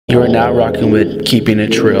You are now rocking with Keeping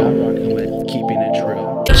It Trill.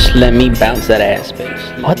 Just let me bounce that ass,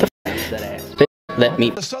 bitch. What the f? Let me.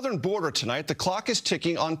 The southern border tonight, the clock is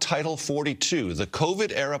ticking on Title 42. The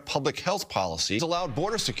COVID-era public health policy allowed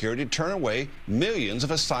border security to turn away millions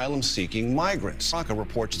of asylum-seeking migrants. Blanca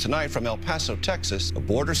reports tonight from El Paso, Texas, a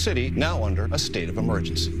border city now under a state of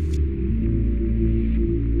emergency.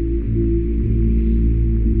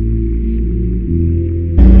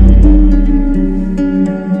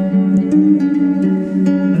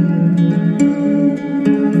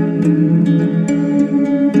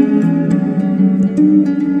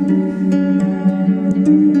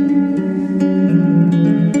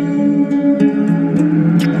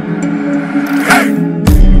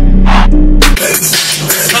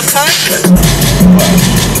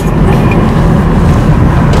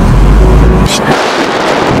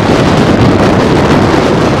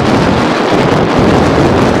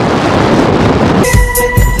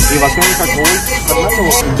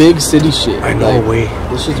 Big city shit. I know, way.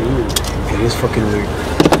 This shit's weird. It is fucking weird.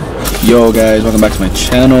 Yo guys, welcome back to my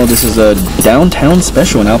channel. This is a downtown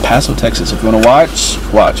special in El Paso, Texas. If you want to watch.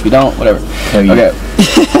 If you don't, whatever. Yeah. Okay.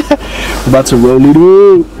 We're about to roll it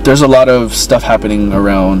up. There's a lot of stuff happening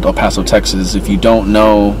around El Paso, Texas. If you don't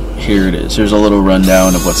know, here it is. Here's a little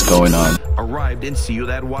rundown of what's going on. Arrived in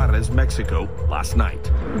Ciudad Juarez, Mexico last night.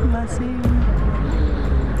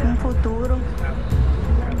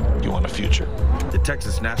 You want a future? The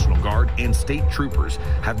Texas National Guard and state troopers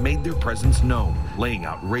have made their presence known, laying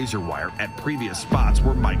out razor wire at previous spots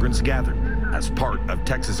where migrants gathered as part of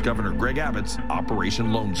Texas Governor Greg Abbott's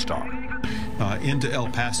Operation Lone Star. Into El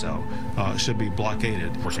Paso should be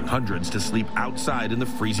blockaded, Forcing hundreds to sleep outside in the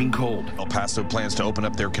freezing cold. El Paso plans to open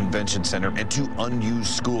up their convention center and 2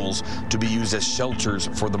 unused schools to be used as shelters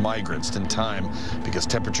for the migrants in time, because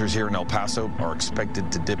temperatures here in El Paso are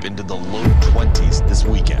expected to dip into the low 20s this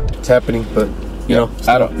weekend. It's happening, but you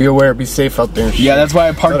know, be aware, be safe out there. Yeah, that's why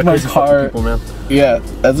I parked my car. People, man. Yeah,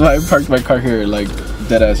 that's why I parked my car here, like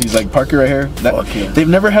deadass. He's like, park it right here. They've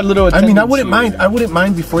never had little. I mean, I wouldn't mind. I wouldn't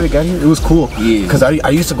mind before they got here. It was cool. Yeah. Because I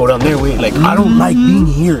used to go down there. Like I don't like being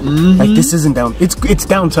here. Like this isn't down. It's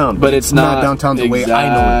downtown, but it's not downtown the way I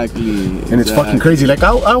know it. And it's fucking crazy. Like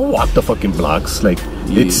I'll walk the fucking blocks. Like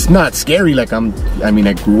it's not scary. Like I mean,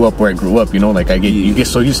 I grew up where I grew up. You know, like you get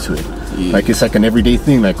so used to it. Like it's like an everyday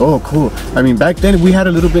thing. Like, oh, cool. I mean, back then we had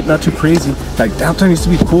a little bit not too crazy. Like downtown used to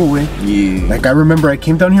be cool way. Yeah. Like I remember I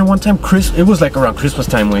came down here one time. It was like around Christmas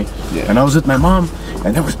time way. Yeah. And I was with my mom,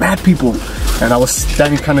 and there was mad people, and I was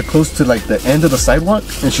standing kind of close to like the end of the sidewalk,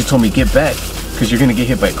 and she told me, get back, because you're gonna get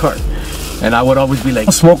hit by a car. And I would always be like,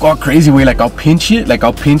 I'll smoke all crazy way, like I'll pinch it, like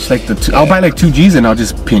I'll pinch like I'll buy like 2 G's and I'll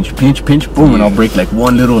just pinch, boom, and I'll break like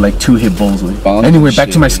one little like 2 hit bowls way. Anyway, back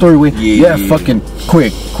to my story way. Yeah, fucking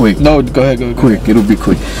quick. No, go ahead. Quick, it'll be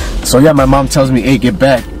quick. So yeah, my mom tells me, hey, get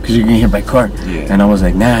back, because you're gonna get hit by a car. Yeah. And I was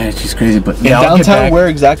like, nah, she's crazy, but yeah, downtown, where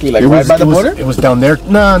exactly? Like right by the border? It was down there.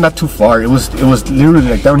 Nah, not too far. It was literally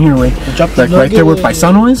like down here way. Like right there where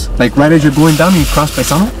Paisano is. Like right as you're going down and you cross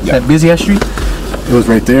Paisano, that busy ass street. It was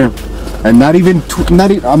right there. And I'm not even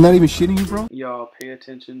shitting you, bro. Y'all pay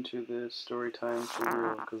attention to this story time for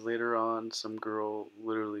real, because later on, some girl,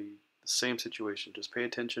 literally the same situation. Just pay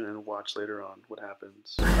attention and watch later on what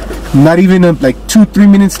happens. Not even like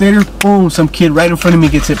 2-3 minutes later, boom, some kid right in front of me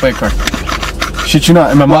gets hit by a car. Shit you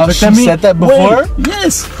not. And my mom looked at me. She said that before? Wait,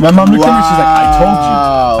 yes. My mom looked at me. She's like, I told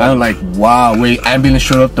you. I'm like, wow. Wait, ambulance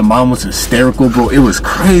showed up. The mom was hysterical, bro. It was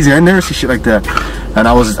crazy. I never see shit like that. And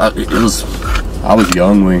I was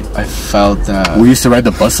young, way. I felt that. We used to ride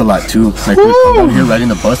the bus a lot too. Like we'd come down here riding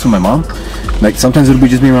the bus with my mom. Like sometimes it would be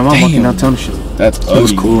just me and my mom walking downtown and shit. It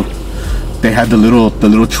was cool. They had the little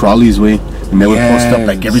trolleys way, and they would post up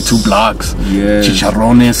like every 2 blocks. Yeah.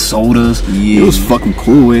 Chicharrones, sodas. Yeah. It was fucking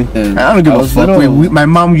cool way. I don't give a fuck way. My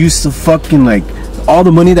mom used to fucking like all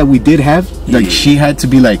the money that we did have. Like she had to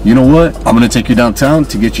be like, you know what? I'm gonna take you downtown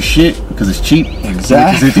to get your shit because it's cheap.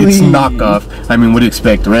 Exactly. It's knockoff. I mean, what do you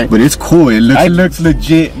expect, right? But it's cool. It looks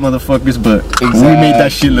legit, motherfuckers. But we made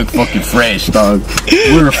that shit look fucking fresh, dog.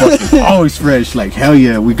 We were fucking always fresh. Like hell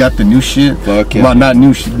yeah, we got the new shit. Well, not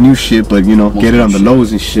new shit, but you know, get it on the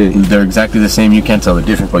lows and shit. They're exactly the same. You can't tell the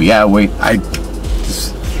difference. But yeah, wait,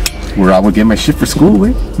 where I would get my shit for school,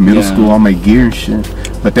 middle school, all my gear and shit.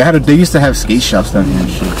 But they used to have skate shops down here and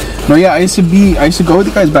shit. No, yeah, I used to go with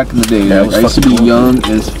you guys back in the day. Yeah, I used to be young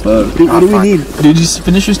as fuck. What do we need? Did you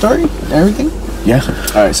finish your story? Everything? Yeah.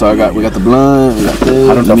 Alright, so we got the blunt, we got this.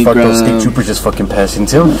 I don't know, fuck, those state troopers just fucking passing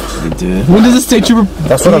too. They did. When does the state trooper?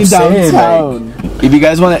 That's what I'm saying. Like, if you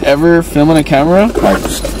guys want to ever film on a camera,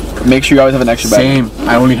 make sure you always have an extra battery. Same.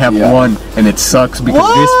 I only have one, and it sucks because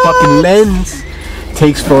this fucking lens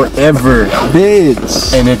takes forever.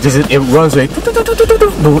 Bitch. And it runs like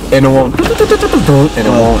and it won't and it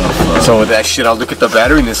won't. So that shit, I'll look at the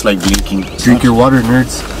battery and it's like blinking. Drink your water,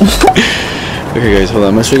 nerds. Okay guys, hold on.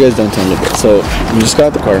 I'm gonna show you guys downtown a little bit. So we just got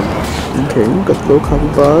out the car. Okay, we got the little coffee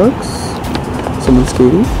box. Someone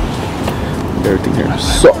skating. Everything here.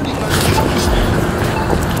 So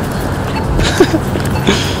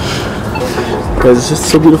guys, it's just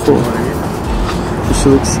so beautiful. This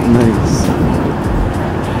shit looks nice.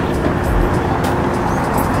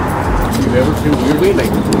 You ever feel weirdly like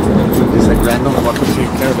it's like random walk up to your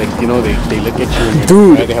car, like, you know, they look at you and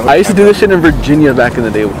dude, I used to do this shit in Virginia back in the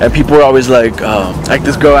day, and people were always like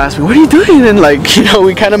this girl asked me, what are you doing? And like, you know,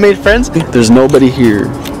 we kind of made friends. There's nobody here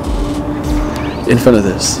in front of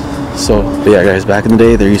this. So but yeah guys, back in the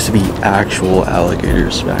day there used to be actual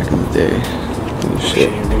alligators back in the day. Oh, shit.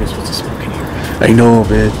 I know,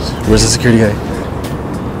 bitch. Where's the security guy?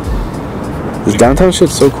 This downtown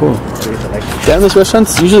shit's so cool. Damn, this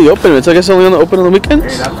restaurant's usually open. It's, I guess, only open on the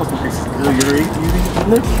weekends.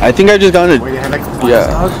 I think I just got it.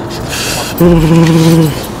 Yeah.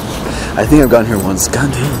 I think I've gotten here once.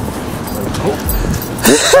 God damn.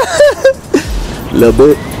 A little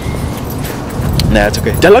bit. Nah, it's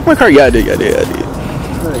okay. Did I lock my car? Yeah, I did.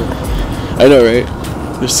 I know, right?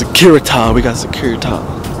 There's Securiton. We got Securiton.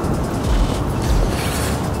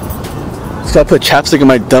 So I put chapstick in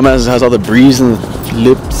my dumbass. It has all the breeze and the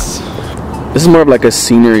lips. This is more of like a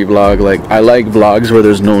scenery vlog. Like, I like vlogs where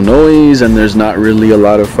there's no noise and there's not really a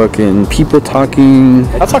lot of fucking people talking.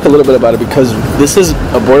 I'll talk a little bit about it because this is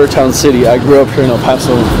a border town city. I grew up here in El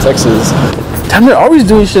Paso, Texas. Damn, they're always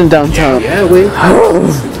doing shit in downtown. Yeah, wait.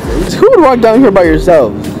 Who would walk down here by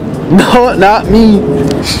yourself? No, not me. You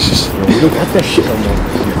don't got that shit no more.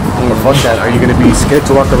 Fuck that. Are you gonna be scared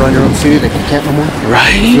to walk around your own city like you can't no more?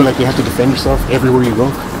 Right. You feel like you have to defend yourself everywhere you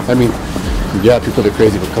go. I mean, yeah, people are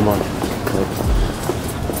crazy, but come on. Like,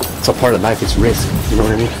 it's a part of life. It's risk. You know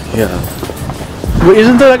what I mean? Yeah. Wait,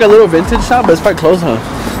 isn't there like a little vintage shop? But it's probably closed, huh?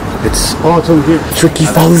 It's over here. Tricky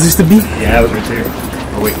Falls used to be? Yeah, it was right there.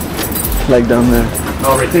 Oh wait. Like down there.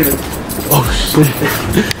 Oh, right there. Oh shit.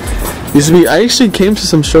 Used to be, I actually came to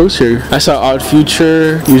some shows here. I saw Odd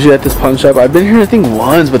Future, usually at this pawn shop. I've been here I think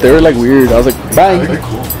once, but they were like weird. I was like, bye. Yeah,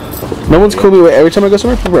 cool. No one's cool with me. Every time I go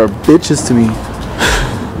somewhere, people are bitches to me.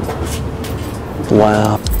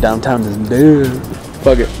 Wow. Downtown is big.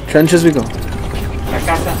 Fuck it. Trenches we go.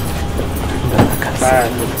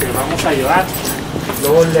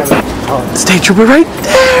 State trooper right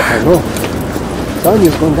there. I know.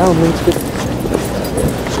 Sonya's going down, man. It's good.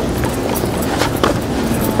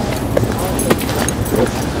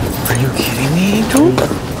 Are you kidding me, dude?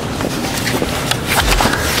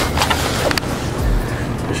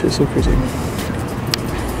 This shit's so crazy.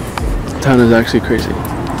 Town is actually crazy.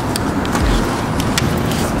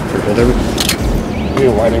 Whatever.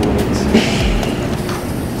 Real white ambulance. You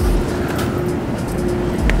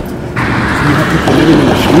have people living in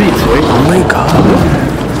the streets, right? Oh my god.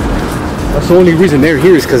 That's the only reason they're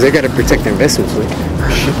here is because they gotta protect their investments, like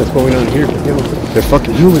shit that's going on here. But you know, they're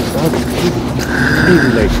fucking humans, dog. It's crazy.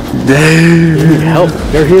 Like, they need help.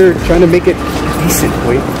 They're here trying to make it decent,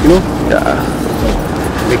 wait, you know? Yeah.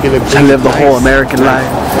 Make it To live the whole American life.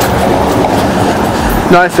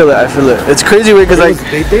 No, I feel it. It's crazy because like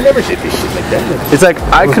they never did this shit like that. It's like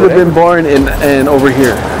I could have been born in over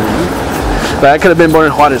here. But I could have been born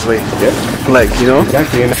in Juarez way. Yeah. Like, you know?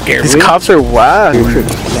 Exactly. And scared. These cops are wild. You know?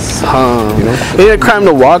 It ain't a crime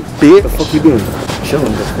to walk, bitch. What the fuck you doing?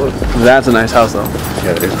 Chilling, that's what. That's a nice house though.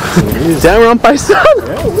 Yeah, it is. Damn, we're on Paso.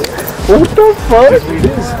 What the fuck? It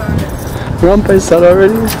is. We're on Paso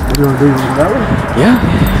already? You want to do that one? Yeah.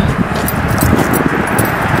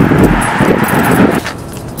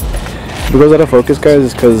 If it goes out of focus, guys,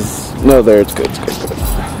 it's because... No, there, it's good,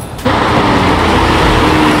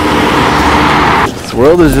 This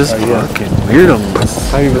world is just fucking weird.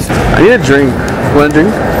 I need a drink. You want a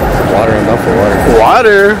drink? Water, enough for water.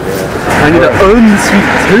 Water? Yeah. I need an unsweet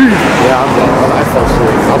tea. Yeah, I'm done. I felt so.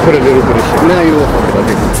 I'll put a little bit of shit. Nah, you know what? I'll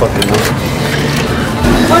take fucking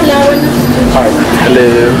Alright.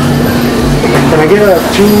 Hello. Can I get a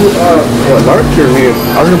large or medium?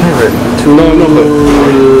 I was gonna pay for it. Two. No, but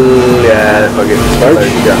yeah, fuck it. Large?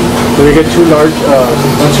 Yeah. Can we get 2 large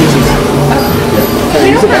sweet teas?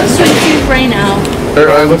 We don't have sweet tea right now.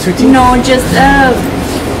 What's sweet tea? No, just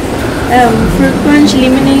fruit punch,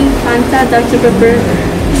 lemonade, Fanta, Dr. Pepper,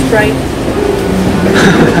 Sprite.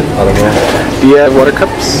 I don't know. Do you have water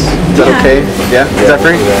cups? Is that okay? Yeah? Is that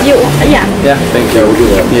free? Yeah. Yeah, thank you. We'll do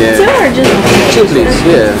that. Yeah. 2 or just 2 please,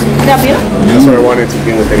 yeah. Gabriel? That's what I wanted to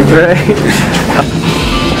begin with. Right?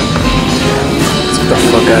 the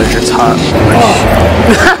fuck out of here. It's hot.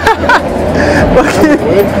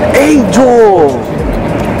 Angel!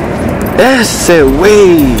 Ese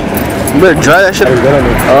way. You better dry that shit. Oh,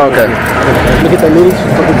 okay. Look at that little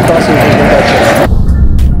fucking sausage.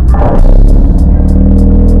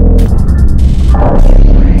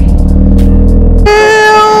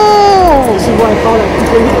 This is what I call it.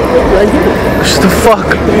 Right here. Shut the fuck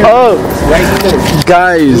up. Right here.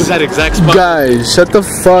 Guys. Who's that exact spot? Guys, shut the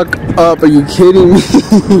fuck up. Are you kidding me?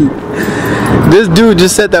 This dude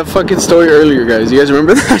just said that fucking story earlier, guys. You guys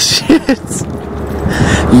remember that shit?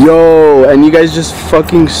 Yo, and you guys just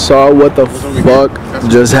fucking saw what the fuck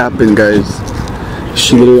just happened, guys.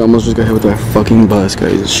 She literally almost just got hit with that fucking bus,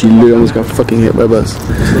 guys. She literally almost got fucking hit by a bus.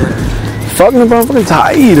 Fucking, bro, I'm fucking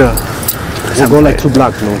tired. We'll go like 2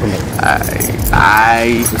 blocks, no?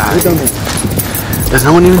 There's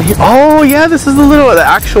no one even here. Oh, yeah, this is the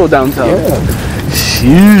actual downtown. Yeah.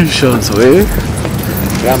 Sheesh, way.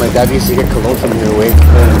 Yeah, my dad used to get cologne from here away.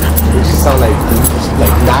 It used to sound like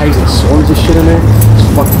knives and swords and shit in there. It's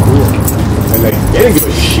fucking cool. And like, they didn't give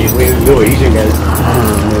a shit. We little Asian guys.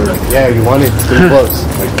 And they were like, yeah, you want it? $3.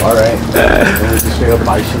 Like, alright. And we just straight up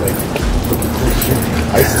buy shit like fucking cool shit.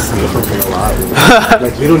 I used to steal from here a lot.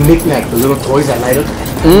 Like little knickknack, the little toys that light up.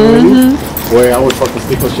 Where I would fucking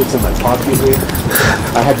stick those shits in my pocket.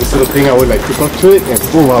 I had this little thing I would like pick up to it and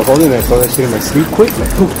boom, while holding it, I throw that shit in my sleeve quick.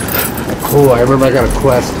 Like, boom. Cool, I remember I got a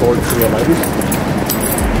cool ass sword to get like this.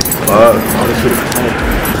 All this shit is tight.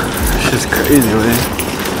 Shit's crazy, man.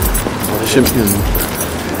 All this shit's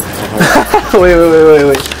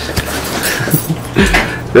Wait.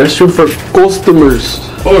 That's true for customers.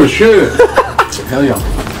 Oh shit! Hell yeah.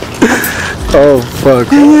 Oh fuck.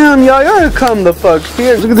 Damn, y'all gotta come the fuck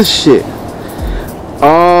here. Look at this shit.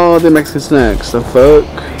 Oh, the Mexican snacks. The fuck.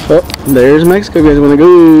 Oh, there's Mexico, guys. Wanna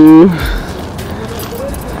go?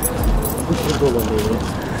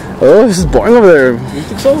 Oh, this is boring over there. You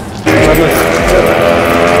think so?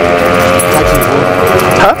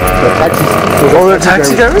 Huh? The taxis. Oh, the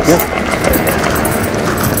taxi drivers? Yeah.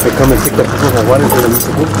 They come and pick up people for water for them.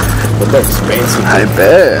 But they're expensive. I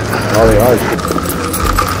bet. Oh, they are.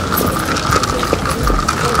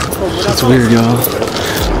 That's weird, y'all.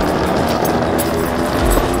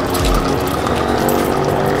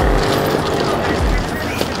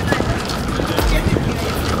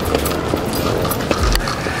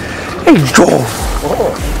 Hey, Joe.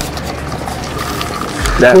 Oh.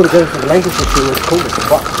 That. Cool to go from Lancaster to cold as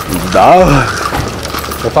fuck. Dog.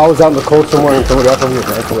 If I was out in the cold somewhere and somebody else from here, I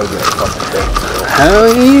would be like, fucking dead.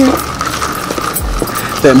 Hell yeah.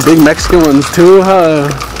 Them big Mexican ones too,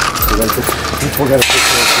 huh? People gotta take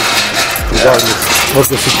care of people regardless of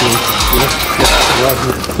the situation, you know?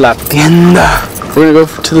 La tienda. We're gonna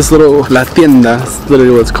go to this little La tienda. That's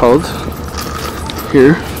literally what it's called.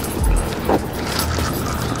 Here.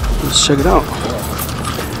 Let's check it out.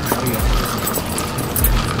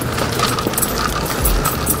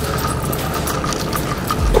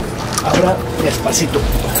 Ahora, despacito.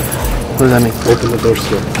 What does that mean? Open the door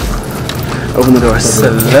still. Open the door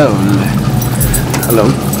slowly. Hello.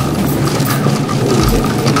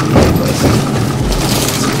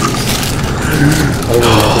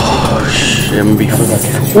 Oh shit, I'm gonna be.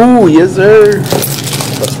 Ooh, yes sir. A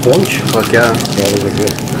sponge? Fuck yeah. Yeah, those are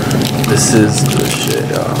good. This is the shit,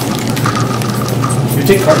 y'all. You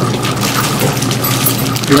take card.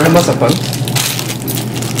 You remember mazapan?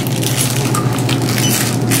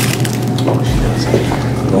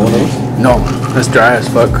 No, that's dry as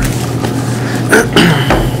fuck.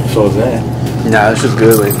 So is that. Nah, that's just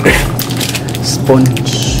good, like sponge.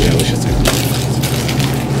 Yeah, we should take.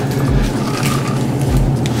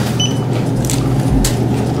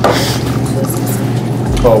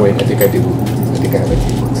 Oh wait, I think I do. I think I have a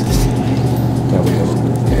few books. Yeah, we have.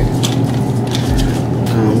 Okay.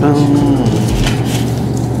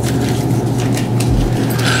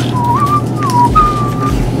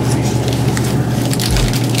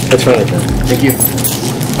 That's right. Thank you.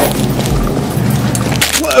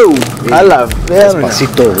 Whoa! I love that.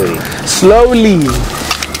 Despacito, güey. Slowly.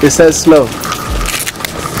 It says slow.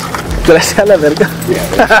 Gracias a la verga.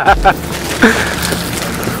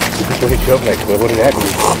 People hit you up like, what did that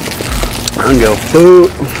mean? I don't give a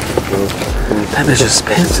fuck. That bitch is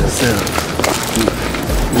expensive.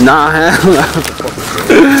 Nah, hell no.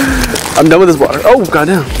 I'm done with this water. Oh,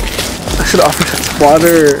 goddamn. I should have offered this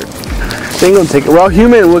water. They ain't gonna take it. We're all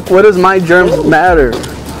human. What does my germs matter?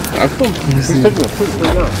 He's taking a food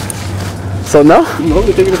right now. So, no? No,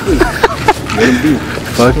 they're taking a food. Let him be.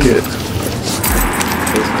 Fuck it.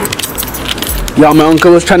 Y'all, my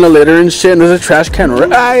uncle was trying to litter and shit, and there's a trash can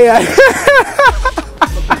right.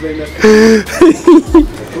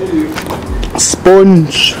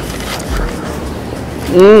 Sponge.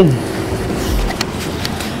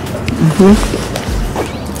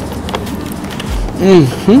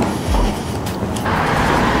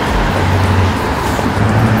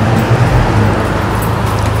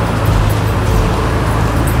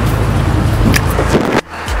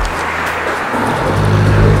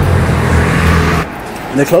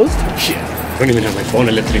 They closed? Shit. I don't even have my phone.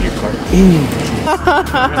 I left it in your car.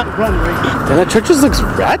 Damn, that Churches looks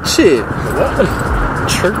ratchet. What?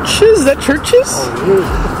 Churches? That Churches? Oh,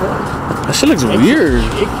 yeah. That shit looks weird.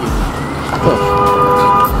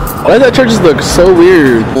 Why does that Churches look so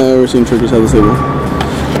weird? I've never seen Churches have this label.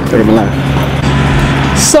 Never been live.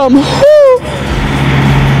 Some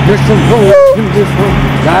There's some hope in this one.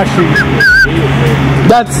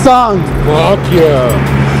 that song. Fuck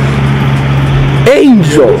yeah.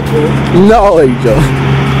 Angel. No, Angel.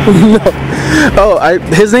 No. Oh,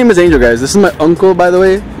 his name is Angel, guys. This is my uncle, by the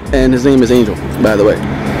way, and his name is Angel, by the way.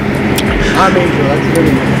 I'm Angel. That's your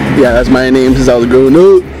name. Yeah, that's my name since I was growing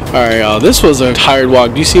up. Alright, y'all, this was a tired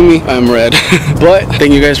walk. Do you see me? I'm red. But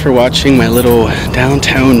thank you guys for watching my little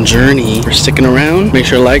downtown journey. For sticking around. Make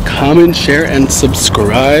sure to like, comment, share, and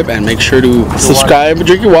subscribe. And make sure to subscribe,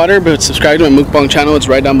 drink your water, but subscribe to my MUKBANG channel. It's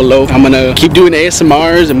right down below. I'm gonna keep doing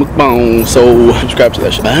ASMRs and MUKBANG, so subscribe to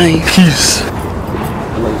that shit. Bye. Peace.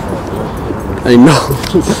 I know.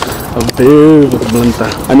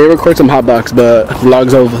 I may record some hot box, but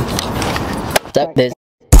vlog's over.